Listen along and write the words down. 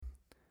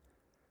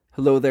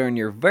Hello there, and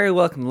you're very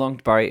welcome along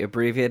to Barry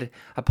Abbreviated,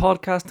 a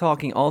podcast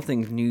talking all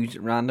things news,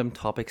 random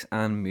topics,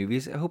 and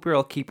movies. I hope you're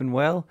all keeping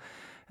well.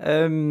 How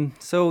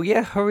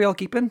are we all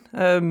keeping?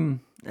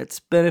 It's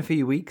been a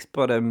few weeks,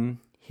 but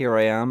here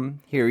I am,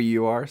 here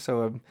you are.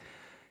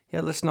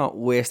 Let's not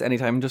waste any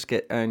time. Just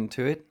get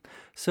into it.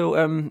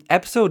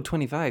 Episode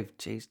 25.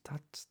 Jeez,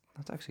 that's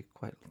actually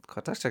quite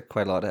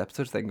a lot of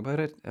episodes. Think about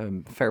it.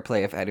 Fair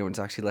play if anyone's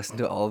actually listened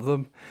to all of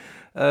them.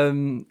 How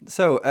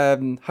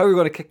are we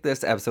going to kick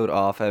this episode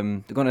off?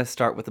 We're going to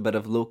start with a bit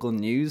of local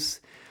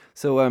news.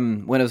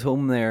 When I was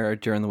home there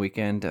during the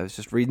weekend, I was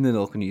just reading the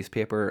local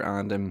newspaper,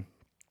 and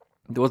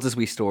there was this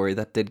wee story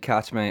that did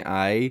catch my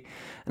eye,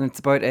 and it's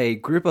about a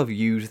group of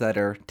youths that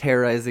are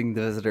terrorising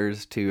the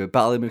visitors to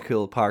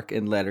Ballymacool Park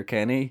in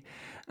Letterkenny.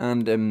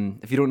 And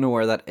if you don't know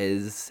where that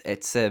is,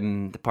 it's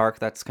the park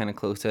that's kind of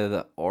close to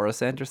the Aura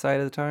Centre side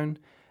of the town.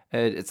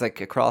 It's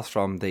like across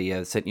from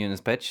the St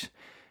Eunice pitch.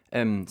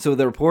 So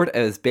the report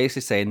is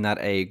basically saying that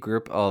a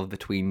group of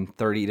between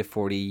 30 to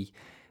 40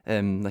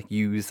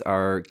 youths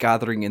are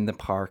gathering in the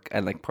park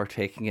and like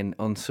partaking in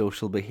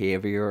unsocial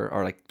behavior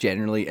or like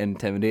generally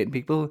intimidating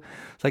people.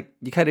 It's like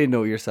you kind of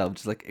know yourself,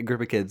 just like a group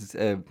of kids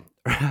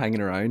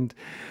hanging around.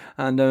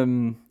 And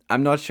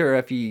I'm not sure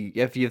if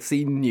you've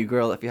seen New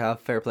Girl, if you have,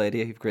 fair play to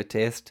you, you've great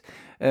taste.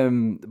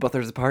 But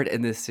there's a part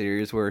in this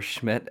series where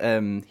Schmidt,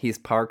 he's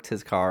parked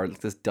his car in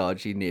like this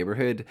dodgy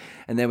neighborhood,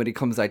 and then when he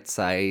comes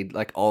outside,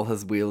 like all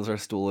his wheels are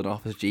stolen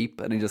off his Jeep,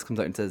 and he just comes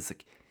out and says,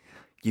 like,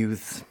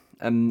 "Youth."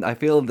 And I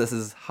feel this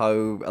is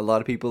how a lot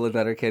of people in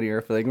Letterkenny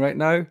are feeling right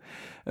now.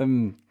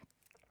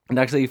 And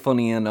actually,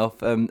 funny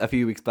enough, a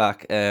few weeks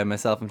back,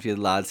 myself and a few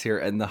lads here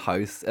in the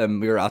house,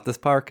 we were at this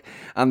park,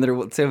 and there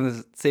was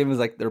same as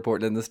like the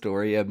reporting in the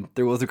story.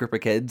 There was a group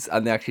of kids,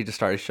 and they actually just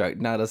started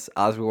shouting at us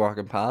as we were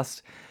walking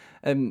past.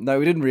 Now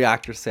we didn't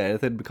react or say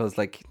anything because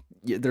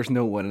there's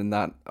no one in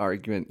that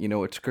argument. You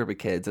know, it's a group of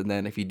kids, and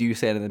then if you do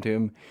say anything to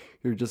them,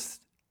 you're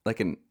just like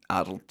an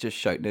adult just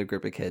shouting at a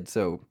group of kids.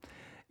 So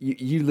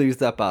you lose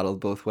that battle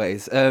both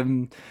ways.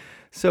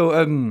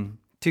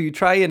 To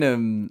try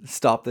and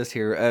stop this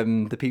here,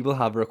 the people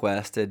have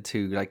requested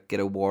to like get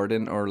a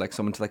warden or like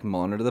someone to like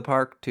monitor the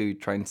park to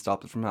try and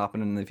stop it from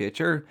happening in the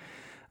future.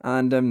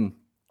 And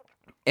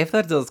if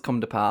that does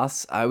come to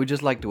pass, I would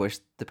just like to wish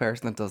the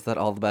person that does that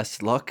all the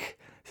best luck.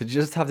 To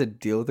just have to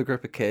deal with a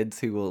group of kids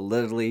who will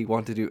literally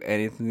want to do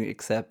anything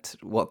except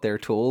what they're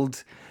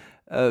told.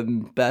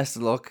 Best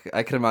of luck.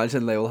 I can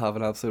imagine they will have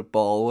an absolute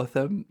ball with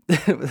them,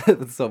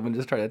 with someone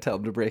just trying to tell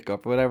them to break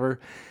up or whatever.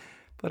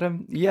 But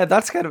yeah,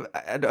 that's kind of,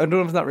 I don't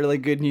know if it's not really a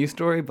good news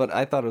story, but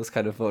I thought it was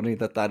kind of funny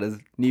that is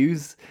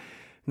news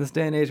in this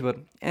day and age. But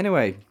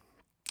anyway,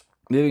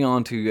 moving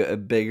on to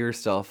bigger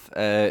stuff.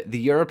 The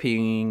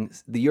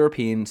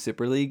European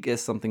Super League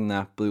is something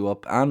that blew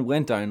up and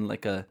went down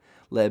like a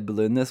lead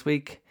balloon this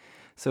week.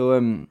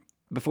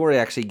 Before I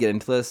actually get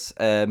into this,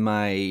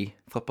 my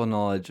football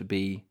knowledge would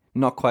be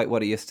not quite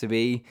what it used to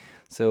be.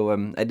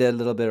 I did a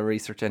little bit of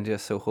research into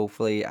it, so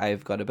hopefully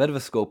I've got a bit of a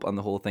scope on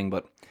the whole thing,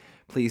 but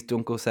please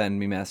don't go send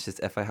me messages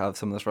if I have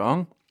some of this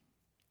wrong.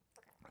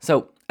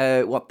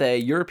 What the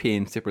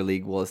European Super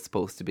League was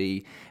supposed to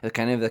be is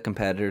kind of the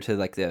competitor to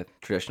like the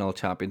traditional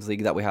Champions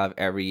League that we have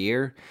every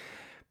year.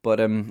 But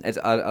it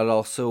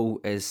also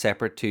is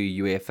separate to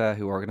UEFA,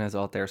 who organise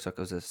all there, so it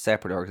was a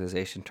separate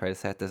organisation trying to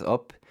set this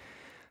up.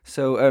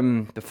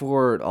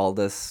 Before all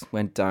this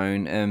went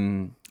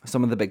down,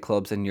 some of the big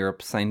clubs in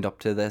Europe signed up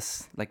to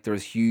this. Like there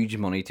was huge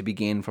money to be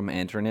gained from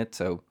entering it,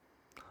 so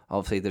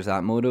obviously there's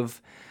that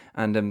motive.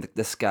 And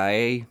the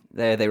Sky,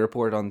 they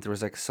reported on there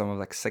was like some of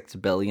like 6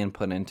 billion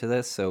put into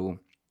this. So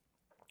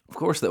of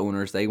course the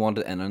owners, they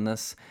wanted in on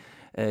this.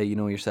 You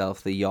know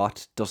yourself, the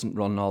yacht doesn't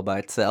run all by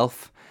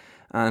itself.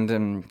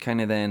 And kind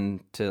of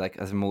then to like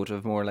as a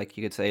motive more like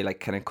you could say like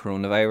kind of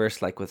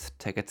coronavirus, like with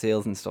ticket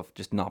sales and stuff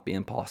just not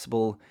being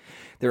possible,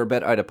 they were a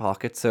bit out of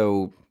pocket.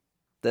 So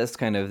this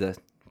kind of the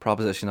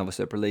proposition of a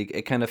Super League,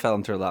 it kind of fell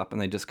into their lap and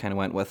they just kind of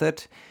went with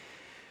it.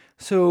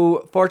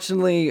 So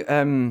fortunately,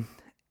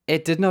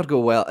 it did not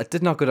go well. It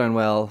did not go down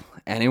well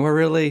anywhere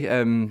really.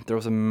 There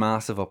was a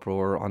massive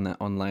uproar on the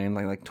online,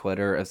 like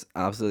Twitter is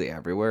absolutely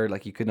everywhere.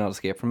 Like you could not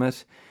escape from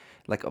it.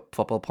 Like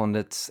football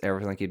pundits,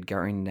 everything, like you'd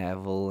Gary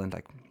Neville and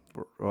like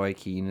Roy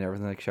Keane and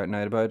everything like shouting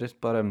out about it.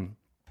 But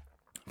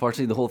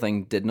fortunately the whole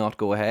thing did not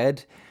go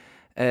ahead.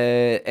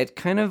 It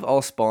kind of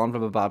all spawned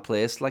from a bad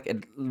place. Like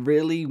it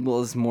really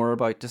was more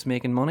about just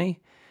making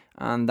money.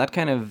 And that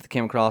kind of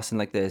came across in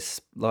like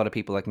this. A lot of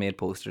people like made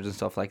posters and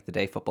stuff like the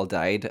day football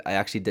died. I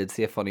actually did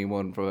see a funny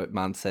one from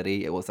Man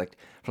City. It was like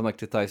from like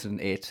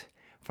 2008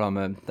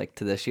 from like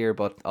to this year.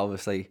 But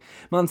obviously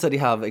Man City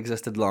have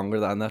existed longer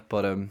than that.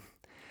 But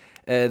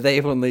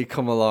they've only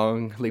come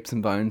along leaps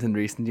and bounds in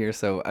recent years.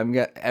 So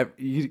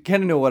you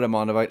kind of know what I'm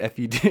on about if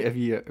you do if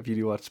you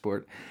do watch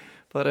sport.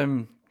 But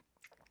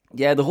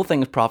yeah, the whole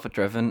thing is profit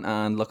driven,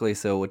 and luckily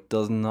so. It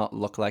does not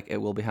look like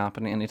it will be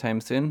happening anytime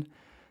soon.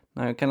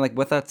 Now, kind of like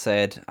with that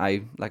said,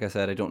 like I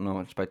said, I don't know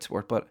much about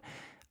sport, but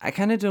I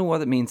kind of don't know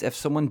what it means if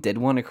someone did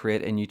want to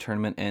create a new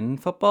tournament in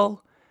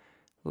football.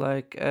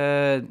 Like,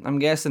 I'm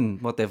guessing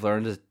what they've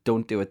learned is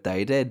don't do what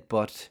they did.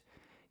 But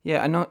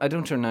yeah, I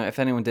don't sure now if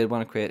anyone did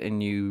want to create a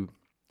new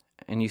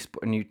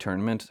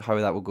tournament, how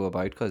that would go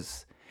about,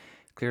 because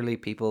clearly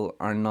people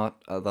are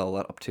not a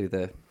lot up to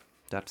the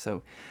that.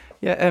 So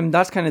yeah,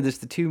 that's kind of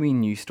just the two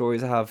main news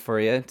stories I have for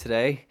you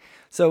today.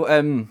 So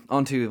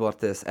on to what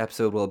this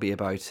episode will be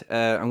about.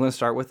 I'm going to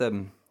start with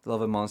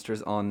Love and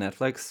Monsters on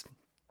Netflix.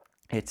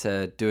 It's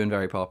doing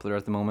very popular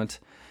at the moment.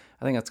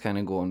 I think that's kind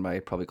of going by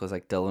probably because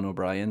like Dylan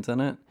O'Brien's in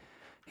it.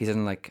 He's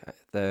in like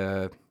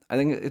the. I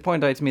think it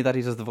pointed out to me that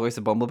he does the voice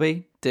of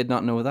Bumblebee. Did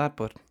not know that,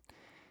 but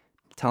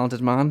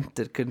talented man.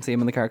 Couldn't see him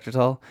in the character at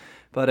all.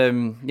 But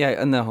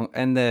yeah, and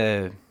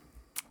the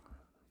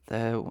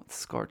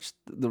Scorch,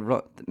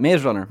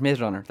 Maze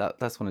Runner.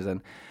 That's one he's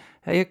in.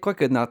 Yeah, quite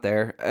good in that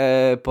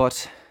there.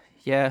 But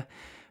yeah,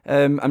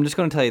 I'm just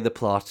going to tell you the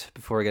plot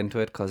before I get into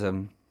it, because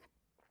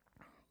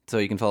so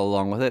you can follow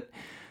along with it.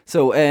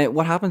 So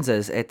what happens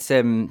is it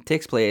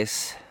takes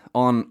place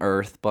on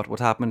Earth, but what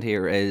happened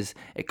here is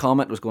a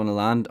comet was going to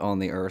land on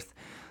the Earth.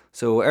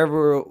 So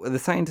the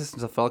scientists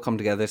and stuff all come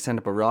together, send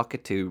up a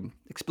rocket to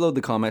explode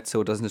the comet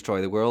so it doesn't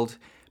destroy the world.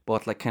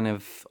 But like kind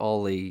of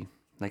all the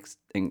like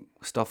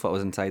stuff that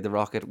was inside the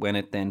rocket, when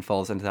it then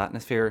falls into the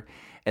atmosphere,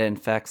 it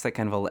infects like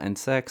kind of all the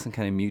insects and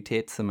kind of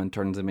mutates them and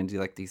turns them into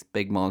like these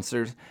big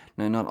monsters.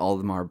 Now not all of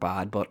them are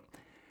bad, but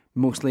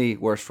mostly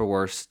worst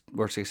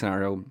case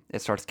scenario,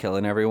 it starts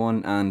killing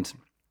everyone, and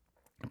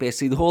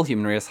basically the whole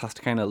human race has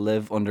to kind of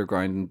live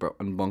underground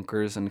in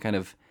bunkers and kind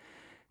of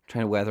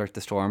trying to weather out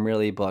the storm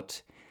really.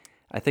 But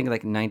I think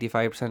like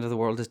 95% of the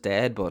world is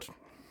dead, but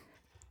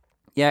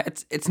yeah,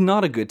 it's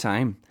not a good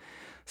time.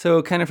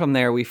 So kind of from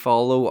there we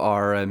follow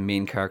our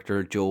main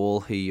character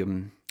Joel. He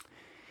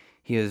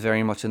is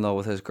very much in love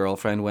with his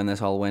girlfriend when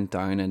this all went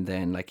down, and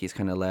then like he's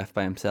kind of left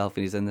by himself,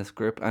 and he's in this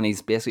group, and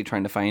he's basically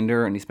trying to find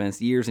her, and he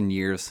spends years and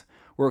years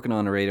working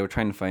on a radio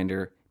trying to find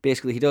her.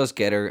 Basically he does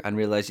get her and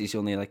realizes she's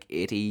only like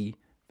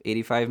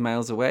 85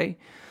 miles away.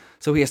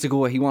 So he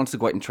wants to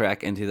go out and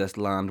trek into this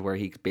land where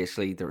he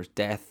basically there's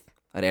death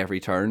at every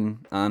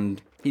turn,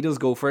 and he does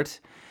go for it.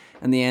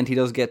 In the end he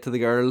does get to the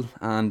girl,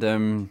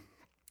 and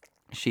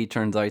she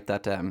turns out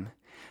that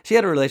she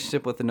had a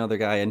relationship with another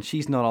guy, and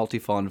she's not all too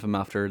fond of him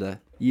after the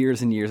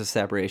years and years of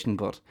separation.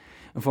 But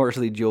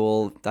unfortunately,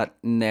 Joel, that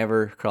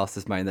never crossed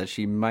his mind that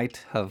she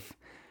might have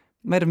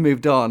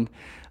moved on.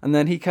 And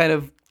then he kind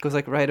of goes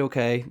like, right,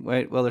 okay,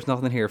 right, well, there's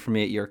nothing here for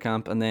me at your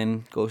camp, and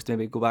then goes to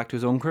maybe go back to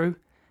his own crew.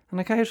 And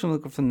I kind of just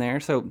look from there.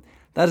 So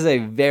that is a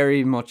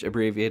very much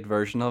abbreviated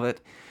version of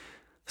it.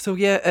 So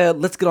yeah,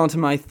 let's get on to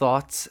my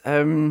thoughts.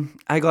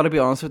 I gotta be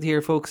honest with you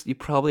here, folks. You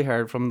probably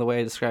heard from the way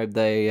I described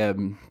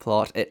the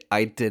plot.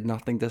 I did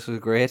not think this was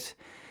great.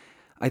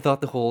 I thought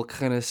the whole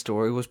kind of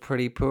story was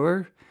pretty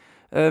poor.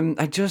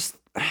 I just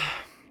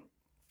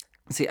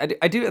see.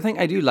 I do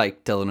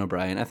like Dylan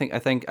O'Brien. I think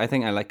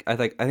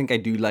I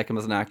do like him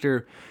as an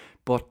actor,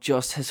 but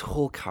just his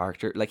whole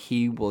character, like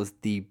he was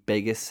the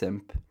biggest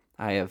simp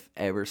I have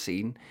ever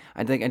seen.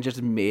 I think I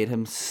just made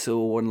him so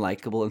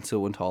unlikable and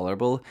so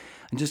intolerable,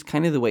 and just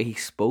kind of the way he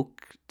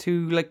spoke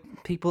to like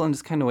people and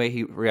just kind of the way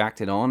he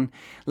reacted on.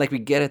 Like we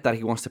get it that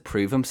he wants to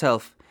prove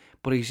himself,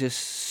 but he's just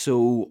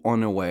so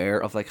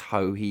unaware of like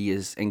how he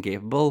is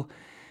incapable.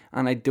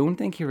 And I don't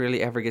think he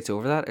really ever gets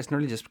over that. It's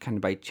nearly just kind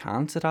of by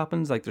chance it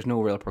happens. Like there's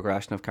no real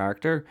progression of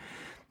character,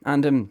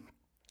 and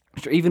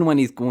sure, even when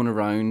he's going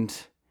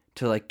around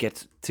to like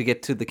get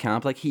to the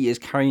camp, like he is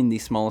carrying the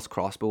smallest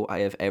crossbow I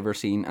have ever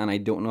seen, and I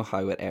don't know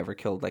how it ever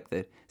killed like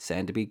the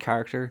centipede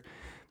character.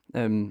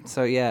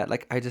 So yeah,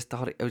 like I just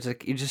thought it was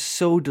like you're just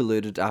so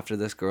deluded after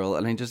this girl,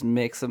 and it just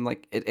makes him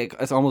like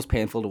it's almost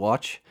painful to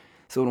watch.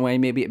 So in a way,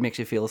 maybe it makes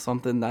you feel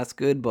something that's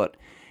good, but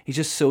he's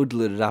just so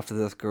deluded after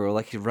this girl.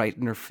 Like he's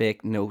writing her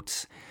fake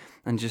notes,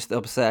 and just the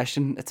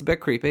obsession. It's a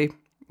bit creepy,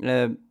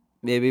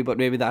 maybe, but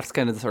maybe that's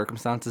kind of the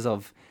circumstances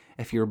of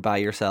if you're by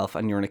yourself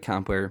and you're in a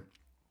camp where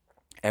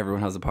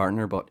everyone has a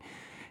partner. But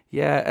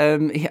yeah,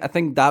 yeah, I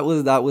think that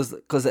was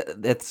because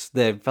it's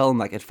the film,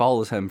 like it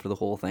follows him for the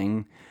whole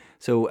thing.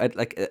 So it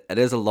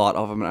is a lot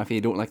of him, and if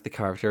you don't like the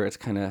character, it's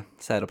kind of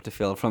set up to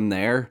fail from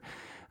there.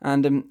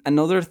 And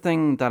another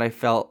thing that I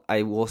felt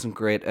I wasn't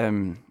great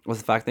was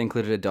the fact they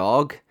included a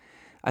dog.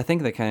 I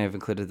think they kind of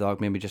included a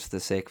dog maybe just for the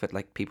sake of it,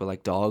 like people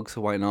like dogs,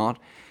 so why not?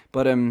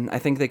 But I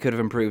think they could have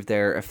improved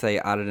there if they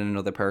added in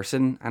another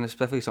person, and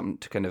especially something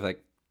to kind of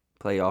like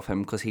play off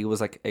him, because he was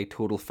like a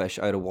total fish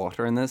out of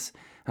water in this,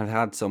 and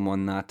had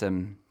someone that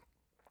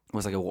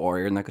was like a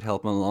warrior and that could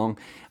help him along.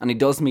 And he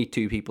does meet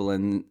two people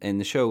in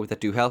the show that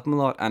do help him a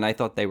lot, and I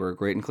thought they were a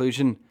great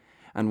inclusion.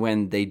 And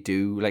when they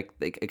do, like,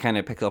 they kind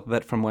of pick up a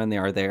bit from when they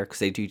are there, because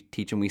they do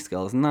teach him wee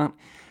skills and that.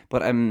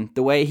 But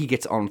the way he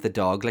gets on with the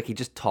dog, like he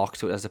just talks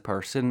to it as a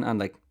person, and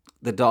like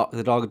the dog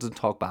doesn't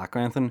talk back or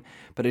anything,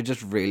 but it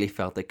just really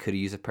felt they could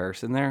use a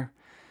person there.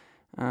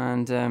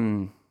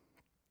 And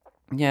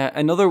yeah,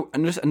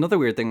 just another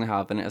weird thing they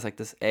have in it is like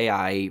this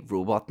AI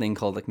robot thing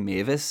called like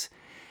Mavis.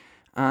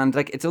 And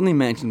like it's only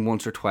mentioned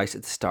once or twice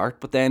at the start,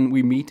 but then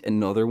we meet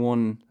another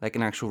one, like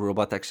an actual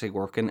robot that's actually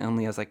working. It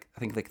only has like I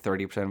think like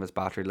 30% of its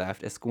battery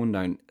left. It's going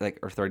down like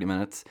or 30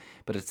 minutes,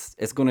 but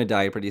it's gonna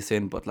die pretty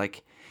soon. But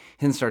like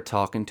he can start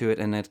talking to it,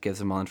 and it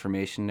gives him all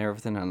information and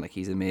everything, and like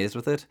he's amazed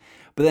with it.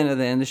 But then at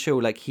the end of the show,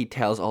 like he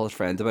tells all his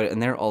friends about it,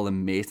 and they're all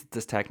amazed at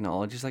this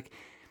technology. It's like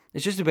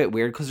it's just a bit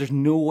weird because there's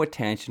no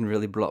attention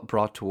really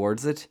brought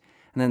towards it,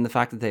 and then the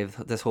fact that they've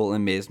this whole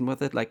amazement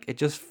with it, like it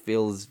just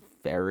feels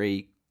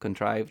very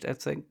contrived,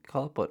 I'd say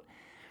call it, but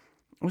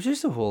it was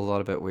just a whole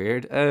lot a bit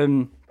weird.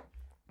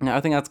 Now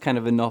I think that's kind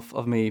of enough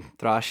of me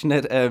thrashing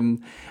it.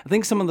 I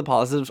think some of the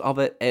positives of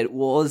it,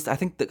 I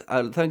think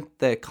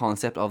the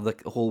concept of the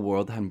whole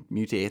world had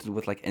mutated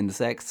with like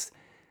insects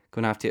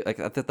going after like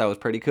I thought that was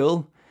pretty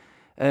cool.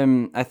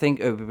 I think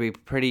it would be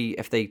pretty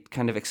if they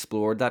kind of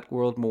explored that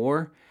world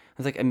more. I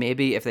was like, and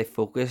maybe if they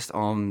focused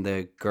on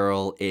the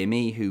girl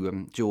Amy,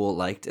 who Joel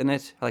liked in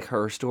it, like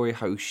her story,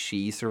 how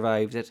she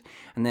survived it,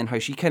 and then how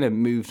she kind of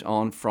moved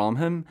on from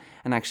him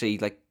and actually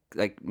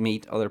like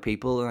meet other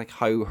people, and like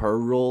how her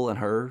role and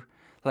her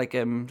like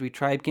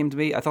tribe came to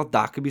be. I thought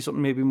that could be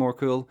something maybe more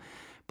cool,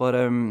 but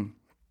you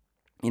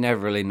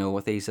never really know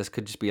with these. This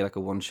could just be like a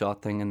one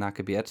shot thing, and that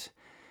could be it.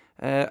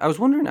 I was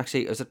wondering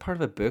actually, is it part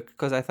of a book?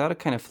 Because I thought it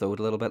kind of flowed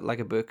a little bit like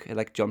a book. It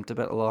like jumped a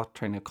bit a lot,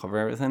 trying to cover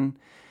everything.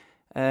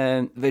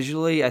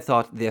 Visually, I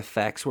thought the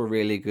effects were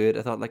really good.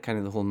 I thought like kind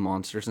of the whole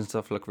monsters and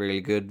stuff looked really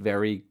good,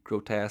 very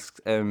grotesque.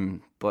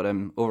 But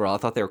overall, I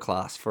thought they were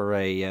class for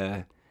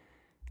a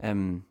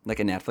like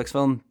a Netflix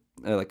film.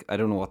 Like I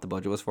don't know what the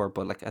budget was for,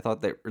 but like I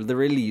thought they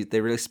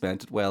really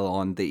spent it well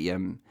on the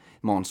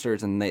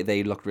monsters, and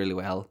they looked really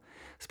well.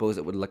 I suppose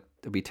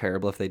it'd be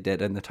terrible if they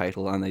did in the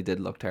title, and they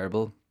did look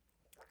terrible.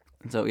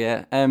 So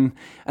yeah,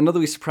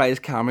 another wee surprise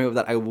cameo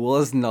that I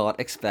was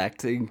not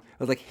expecting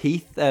was like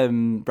Heath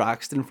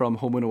Braxton from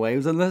Home and Away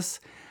was in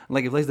this. And,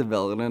 like he plays the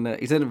villain in it.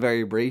 He's in it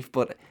very brief,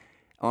 but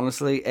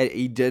honestly,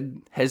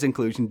 his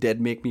inclusion did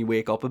make me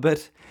wake up a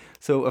bit.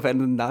 So if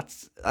anything,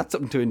 that's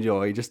something to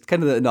enjoy. Just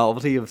kind of the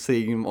novelty of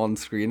seeing him on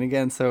screen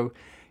again. So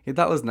yeah,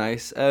 that was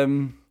nice.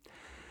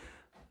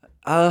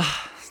 Uh,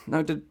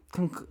 Now to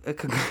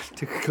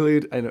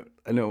conclude, I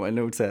know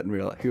it's that in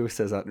real life. Who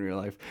says that in real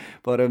life?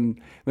 But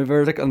my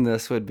verdict on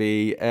this would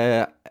be,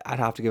 I'd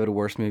have to give it a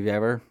worst movie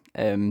ever.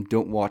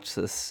 Don't watch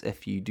this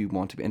if you do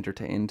want to be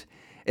entertained.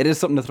 It is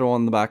something to throw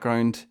on in the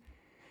background,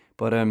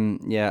 but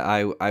yeah,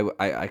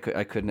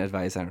 I couldn't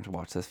advise anyone to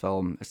watch this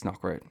film. It's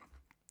not great.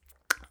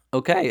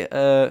 Okay,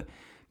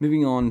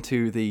 moving on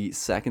to the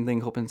second thing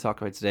hoping to talk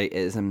about today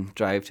is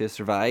Drive to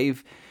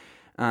Survive.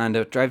 And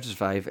Drive to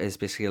Survive is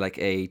basically like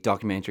a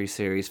documentary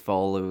series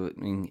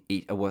following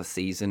a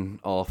season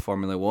of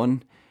Formula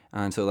One.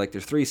 And so like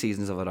there's 3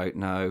 seasons of it out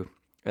now.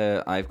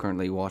 I've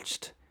currently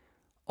watched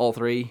all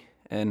 3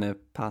 in the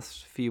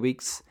past few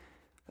weeks.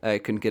 I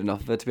couldn't get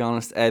enough of it, to be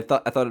honest. I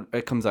thought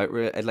it comes out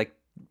like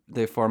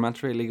the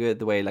format's really good.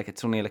 The way like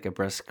it's only like a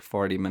brisk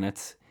 40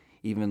 minutes,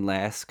 even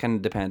less, kind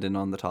of depending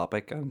on the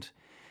topic, and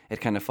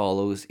it kind of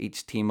follows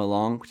each team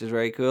along, which is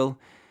very cool.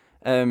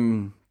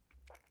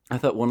 I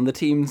thought one of the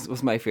teams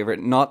was my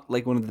favorite, not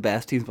like one of the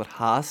best teams, but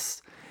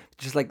Haas.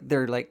 Just like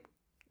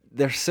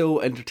they're so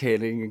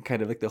entertaining, and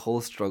kind of like the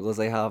whole struggles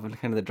they have, and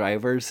kind of the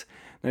drivers.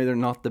 Now they're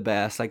not the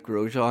best. Like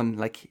Grosjean,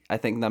 like I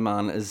think that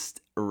man is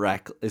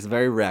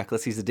very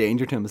reckless. He's a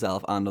danger to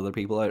himself and other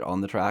people out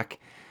on the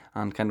track,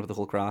 and kind of the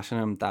whole crashing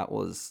him. That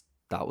was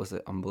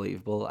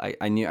unbelievable.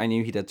 I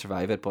knew he did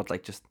survive it, but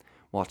like just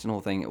watching the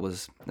whole thing, it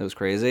was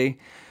crazy.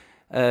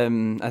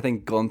 I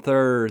think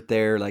Gunther,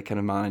 they're like kind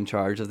of man in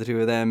charge of the two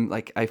of them.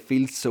 Like I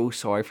feel so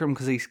sorry for him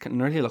because he's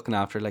nearly looking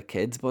after like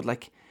kids, but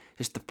like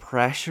just the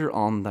pressure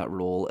on that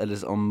role, it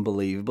is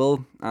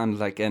unbelievable. And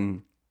like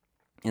in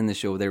the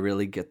show, they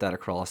really get that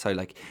across how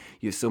like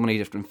you have so many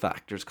different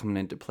factors coming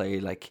into play,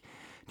 like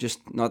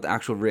just not the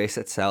actual race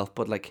itself,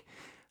 but like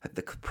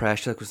the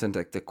pressure that goes into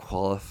like the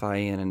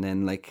qualifying, and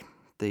then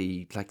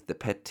the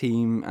pit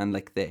team, and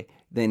like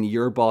then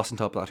your boss on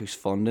top of that who's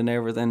funding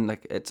everything.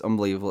 Like it's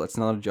unbelievable. It's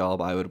not a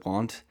job I would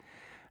want.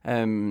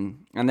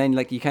 And then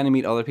like you kind of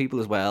meet other people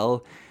as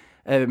well.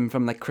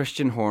 From like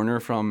Christian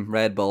Horner from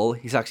Red Bull.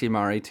 He's actually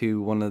married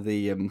to one of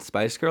the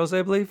Spice Girls,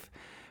 I believe.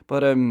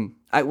 But when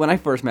I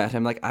first met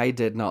him, like I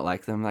did not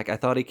like them. Like I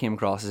thought he came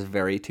across as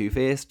very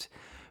two-faced.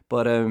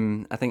 But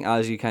I think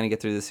as you kind of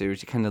get through the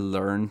series, you kind of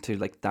learn to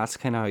like that's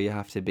kind of how you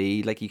have to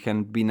be. Like you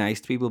can be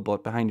nice to people,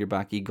 but behind your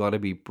back, you gotta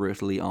be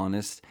brutally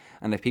honest.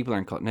 And if people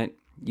aren't cutting it,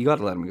 you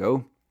gotta let them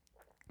go.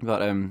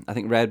 But I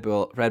think Red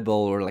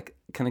Bull were like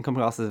kind of come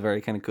across as a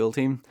very kind of cool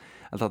team.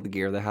 I thought the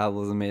gear they have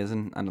was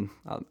amazing, and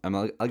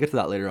I'll get to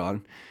that later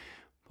on.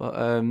 But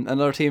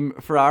another team,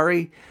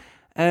 Ferrari.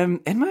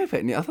 In my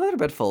opinion, I thought they're a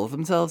bit full of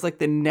themselves. Like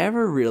they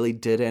never really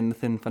did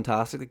anything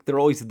fantastic. Like they're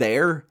always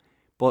there,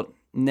 but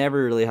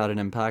never really had an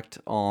impact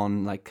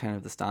on like kind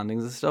of the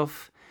standings and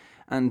stuff.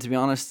 And to be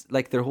honest,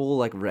 like their whole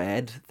like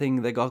red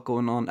thing they got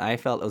going on, I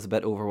felt it was a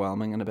bit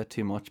overwhelming and a bit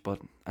too much. But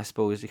I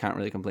suppose you can't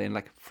really complain.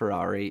 Like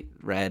Ferrari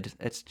red,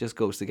 it just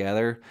goes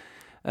together.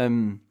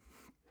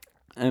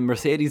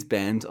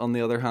 Mercedes-Benz, on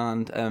the other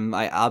hand,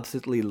 I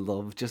absolutely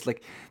love just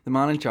like the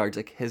man in charge,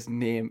 like his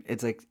name.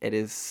 It's like it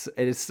is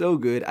so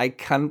good. I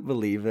can't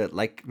believe it.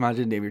 Like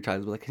imagine name your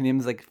child, but like his name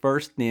is like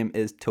first name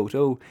is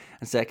Toto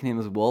and second name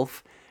is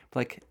Wolf.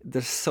 Like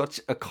there's such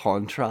a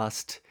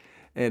contrast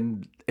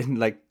in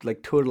like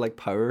total like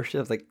power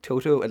shifts. Like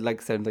Toto, it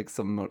like sounds like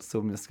some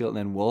so mystical, and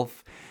then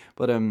Wolf.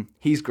 But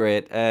he's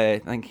great. I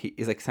think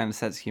he's like kind of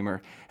sense of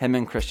humor. Him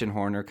and Christian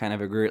Horner kind of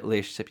have a great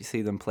relationship. You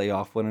see them play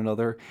off one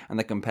another, and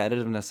the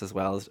competitiveness as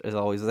well is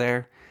always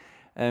there.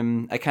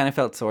 I kind of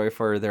felt sorry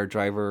for their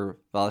driver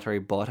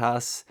Valtteri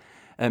Bottas.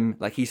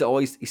 Like he's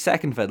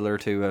second fiddler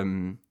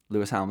to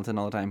Lewis Hamilton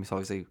all the time. He's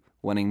obviously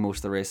winning most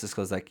of the races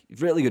because like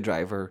he's a really good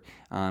driver,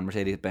 and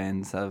Mercedes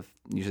Benz have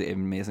usually an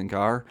amazing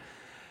car.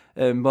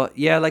 But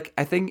yeah, like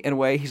I think in a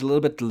way he's a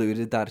little bit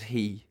deluded that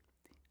he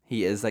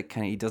is like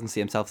kind of he doesn't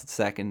see himself as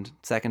the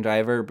second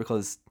driver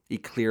because he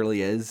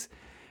clearly is.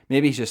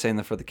 Maybe he's just saying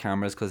that for the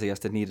cameras because he has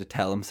to need to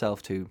tell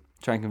himself to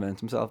try and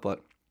convince himself.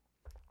 But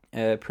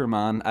poor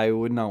man, I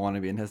would not want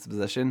to be in his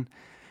position.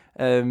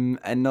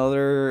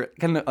 Another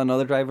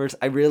drivers.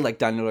 I really like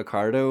Daniel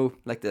Ricciardo,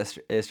 like the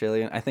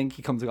Australian. I think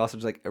he comes across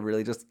as like a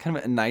really just kind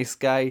of a nice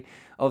guy.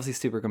 Obviously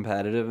super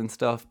competitive and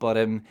stuff, but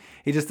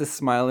he just is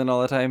smiling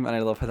all the time, and I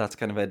love how that's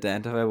kind of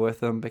identified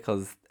with him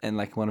because in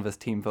like one of his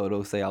team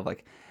photos they have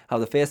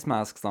the face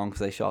masks on because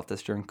they shot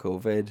this during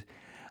COVID,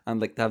 and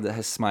like they have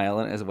his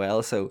smile in it as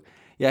well. So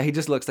yeah, he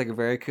just looks like a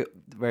very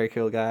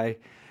cool guy.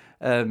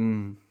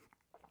 Um,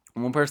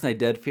 One person I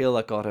did feel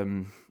like got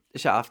him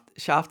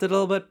shafted a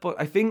little bit, but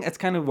I think it's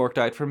kind of worked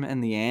out for him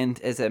in the end.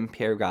 Is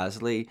Pierre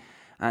Gasly,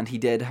 and he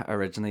did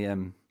originally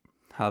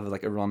have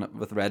like a run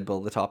with Red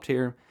Bull, the top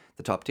tier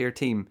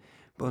team,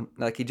 but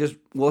like he just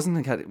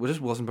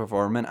wasn't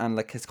performing, and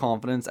like his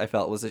confidence I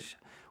felt was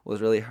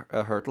really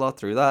hurt a lot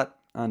through that,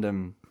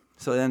 and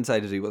so they then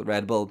decided to do with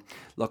Red Bull.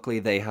 Luckily,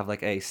 they have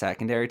like a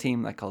secondary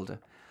team like called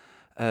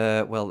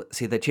well,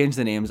 see they change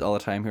the names all the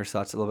time here, so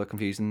that's a little bit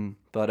confusing,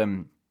 but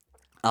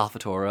Alpha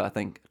Toro, I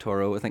think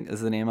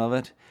is the name of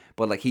it.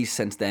 But like he's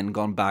since then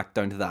gone back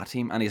down to that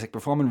team, and he's like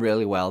performing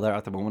really well there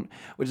at the moment,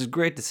 which is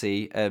great to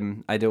see.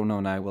 I don't know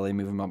now will they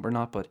move him up or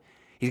not, but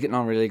he's getting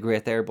on really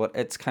great there. But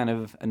it's kind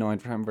of annoying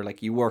for him, for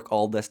like you work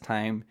all this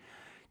time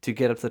to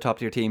get up to the top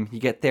of your team, you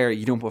get there,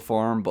 you don't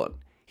perform, but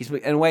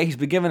in a way he's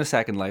been given a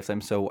second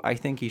lifetime, so I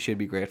think he should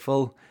be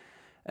grateful.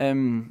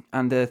 And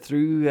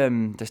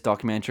through this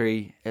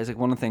documentary, is like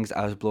one of the things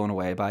I was blown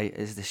away by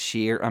is the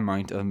sheer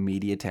amount of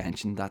media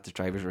attention that the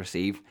drivers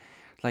receive.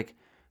 Like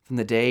from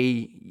the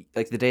day,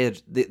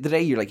 the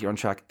day you're on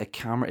track, a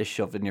camera is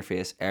shoved in your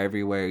face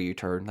everywhere you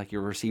turn. Like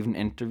you're receiving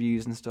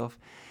interviews and stuff.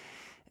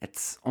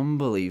 It's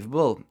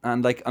unbelievable.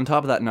 And like on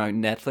top of that, now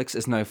Netflix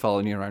is now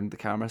following you around with the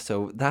camera,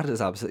 so that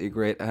is absolutely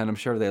great, and I'm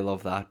sure they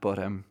love that. But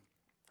I'm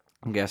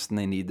guessing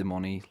they need the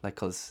money, like,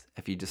 because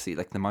if you just see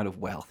like the amount of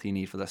wealth you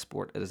need for this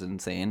sport, it is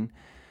insane.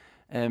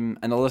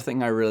 Another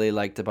thing I really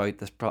liked about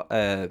this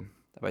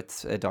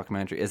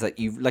documentary is that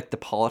you like the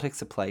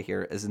politics at play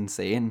here is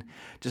insane.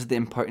 Just the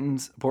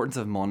importance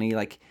of money,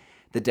 like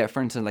the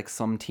difference in like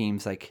some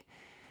teams, like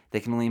they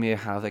can only maybe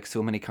have like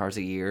so many cars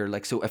a year.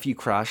 Like so, if you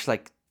crash,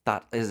 like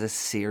that is a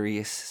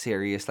serious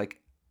like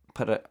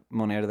put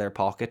money out of their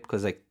pocket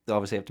because like they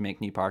obviously have to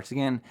make new parts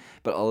again.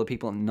 But other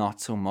people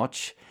not so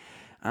much.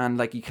 And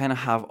like you kind of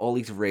have all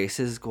these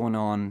races going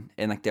on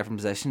in like different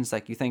positions.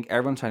 Like you think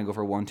everyone's trying to go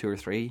for 1, 2, or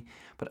 3,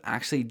 but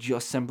actually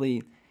just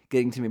simply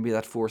getting to maybe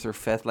that fourth or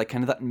fifth, like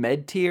kind of that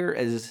mid tier,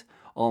 is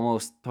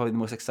almost probably the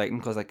most exciting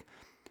because like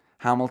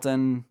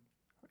Hamilton,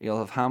 you'll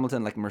have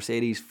Hamilton, like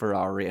Mercedes,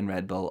 Ferrari, and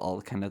Red Bull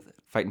all kind of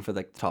fighting for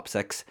like the top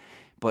 6,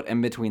 but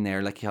in between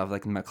there, like you have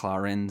like the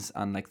McLarens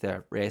and like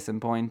the Racing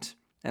Point,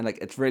 and like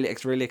it's really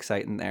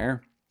exciting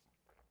there.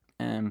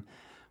 Um,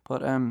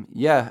 but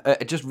yeah,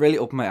 it just really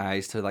opened my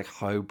eyes to like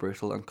how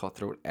brutal and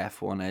cutthroat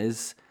F1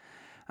 is,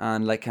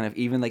 and like kind of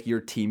even like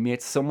your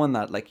teammates, someone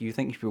that like you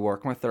think you should be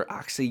working with, they're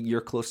actually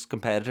your closest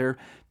competitor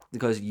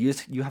because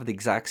you have the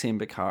exact same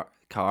big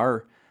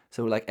car.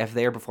 So like if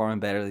they're performing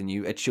better than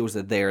you, it shows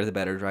that they're the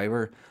better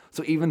driver.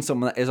 So even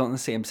someone that is on the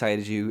same side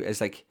as you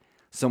is like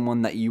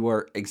someone that you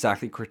were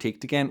exactly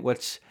critiqued against,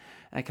 which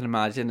I can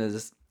imagine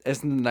isn't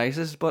the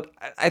nicest. But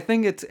I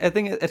think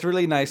it's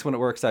really nice when it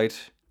works out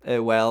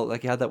well.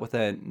 Like you had that with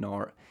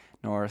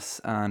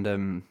Norris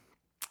and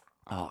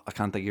oh, I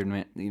can't think of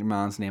your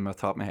man's name off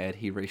the top of my head.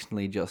 He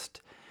recently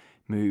just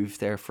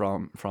moved there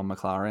from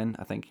McLaren.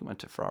 I think he went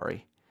to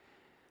Ferrari.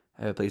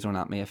 Please don't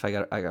at me if I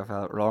got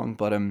it wrong.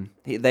 But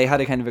they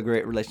had a kind of a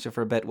great relationship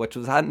for a bit, which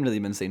hadn't really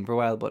been seen for a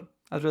while. But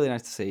that was really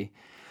nice to see.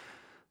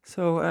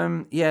 So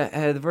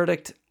the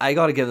verdict, I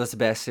gotta give this the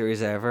best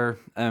series ever.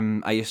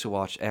 I used to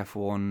watch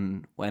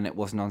F1 when it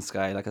wasn't on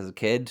Sky, like as a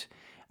kid,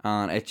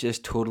 and it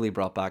just totally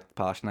brought back the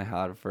passion I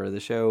had for the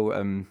show.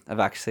 I've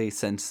actually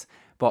since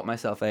bought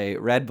myself a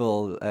Red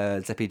Bull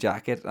zippy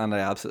jacket, and I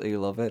absolutely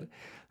love it.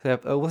 So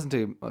it wasn't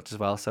too much as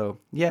well. So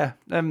yeah,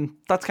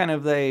 that's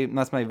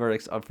my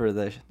verdict for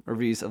the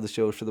reviews of the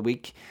shows for the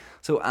week.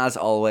 So as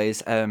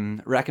always,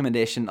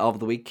 recommendation of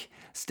the week,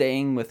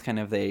 staying with kind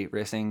of the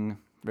racing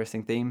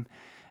racing theme.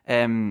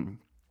 Um,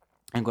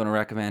 I'm going to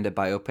recommend a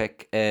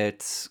biopic.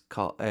 It's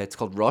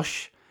called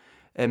Rush.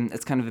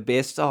 It's kind of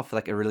based off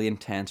like a really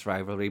intense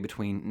rivalry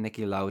between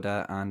Niki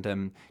Lauda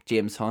and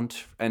James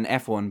Hunt in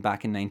F1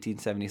 back in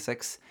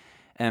 1976.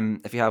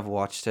 If you have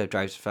watched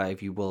Drive to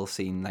Survive, you will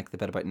seen like the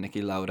bit about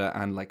Niki Lauda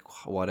and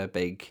like what a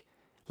big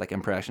like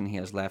impression he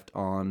has left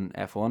on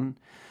F1.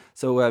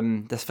 So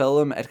this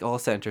film, it all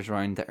centers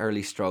around the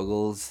early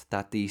struggles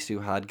that these two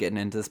had getting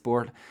into the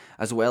sport,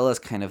 as well as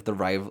kind of the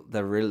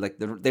rivalry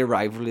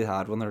they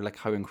had when they're like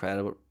how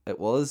incredible it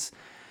was.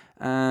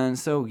 And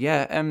so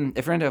yeah,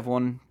 if you're into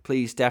F1,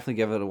 please definitely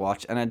give it a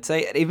watch. And I'd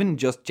say even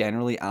just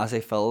generally as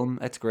a film,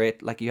 it's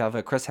great. Like you have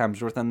a Chris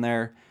Hemsworth in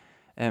there.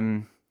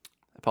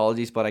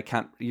 Apologies, but I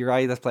can't.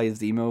 Uri that plays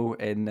Zemo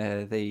in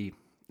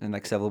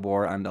like Civil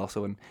War and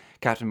also in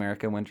Captain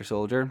America: Winter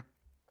Soldier.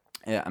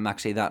 I'm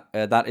actually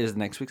that is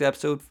next week's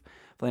episode.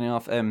 Funny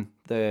enough,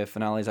 the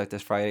finale is out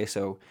this Friday,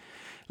 so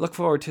look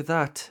forward to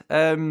that.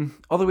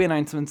 Other wee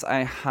announcements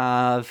I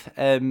have.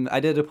 I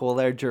did a poll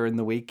there during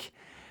the week.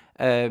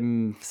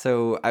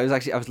 So I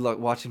was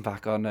watching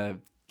back on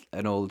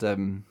an old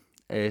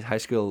high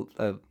school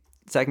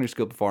secondary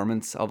school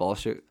performance of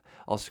Ulster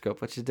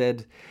Cup, which I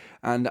did,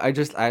 and I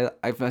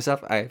found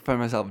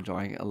myself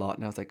enjoying it a lot,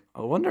 and I was like,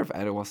 I wonder if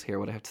anyone wants to hear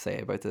what I have to say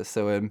about this.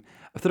 So I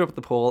threw up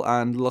the poll,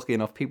 and luckily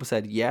enough, people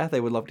said yeah,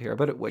 they would love to hear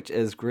about it, which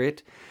is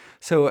great.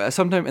 So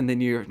sometime in the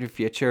near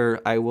future,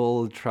 I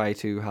will try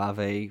to have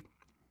a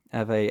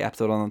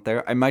episode on it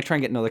there. I might try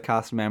and get another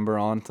cast member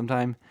on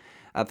sometime.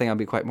 I think it'll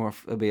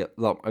be a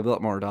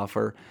lot more to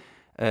offer.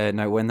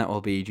 Now when that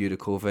will be due to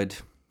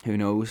COVID, who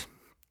knows?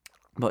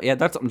 But yeah,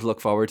 that's something to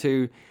look forward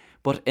to.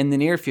 But in the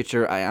near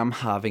future, I am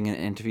having an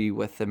interview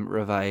with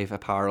Revive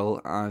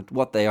Apparel, and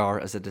what they are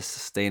is a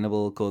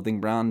sustainable clothing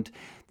brand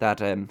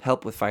that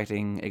help with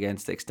fighting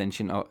against the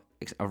extinction of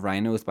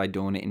rhinos by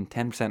donating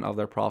 10% of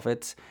their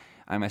profits.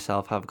 I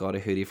myself have got a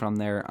hoodie from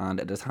there, and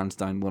it is hands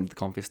down one of the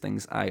comfiest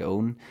things I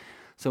own.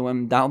 So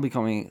that'll be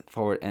coming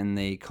forward in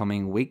the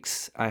coming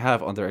weeks. I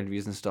have other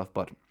interviews and stuff,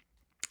 but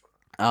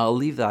I'll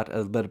leave that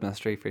as a bit of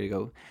mystery for you to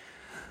go.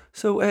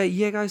 So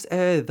yeah, guys,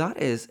 that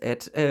is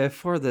it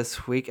for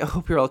this week. I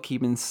hope you're all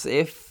keeping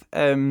safe.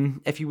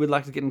 If you would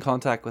like to get in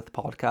contact with the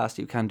podcast,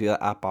 you can do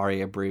that at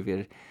Barry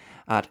Abbreviated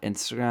at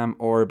Instagram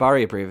or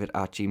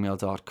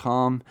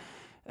barryabbreviated@gmail.com.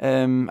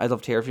 I'd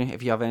love to hear from you.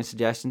 If you have any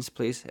suggestions,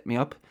 please hit me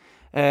up.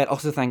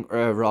 Also thank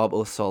Rob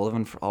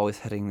O'Sullivan for always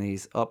hitting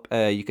these up.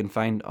 You can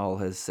find all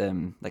his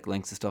like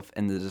links and stuff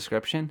in the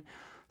description.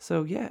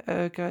 So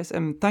yeah, guys,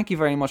 thank you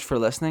very much for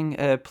listening.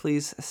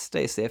 Please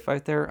stay safe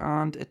out there,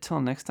 and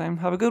until next time,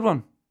 have a good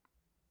one.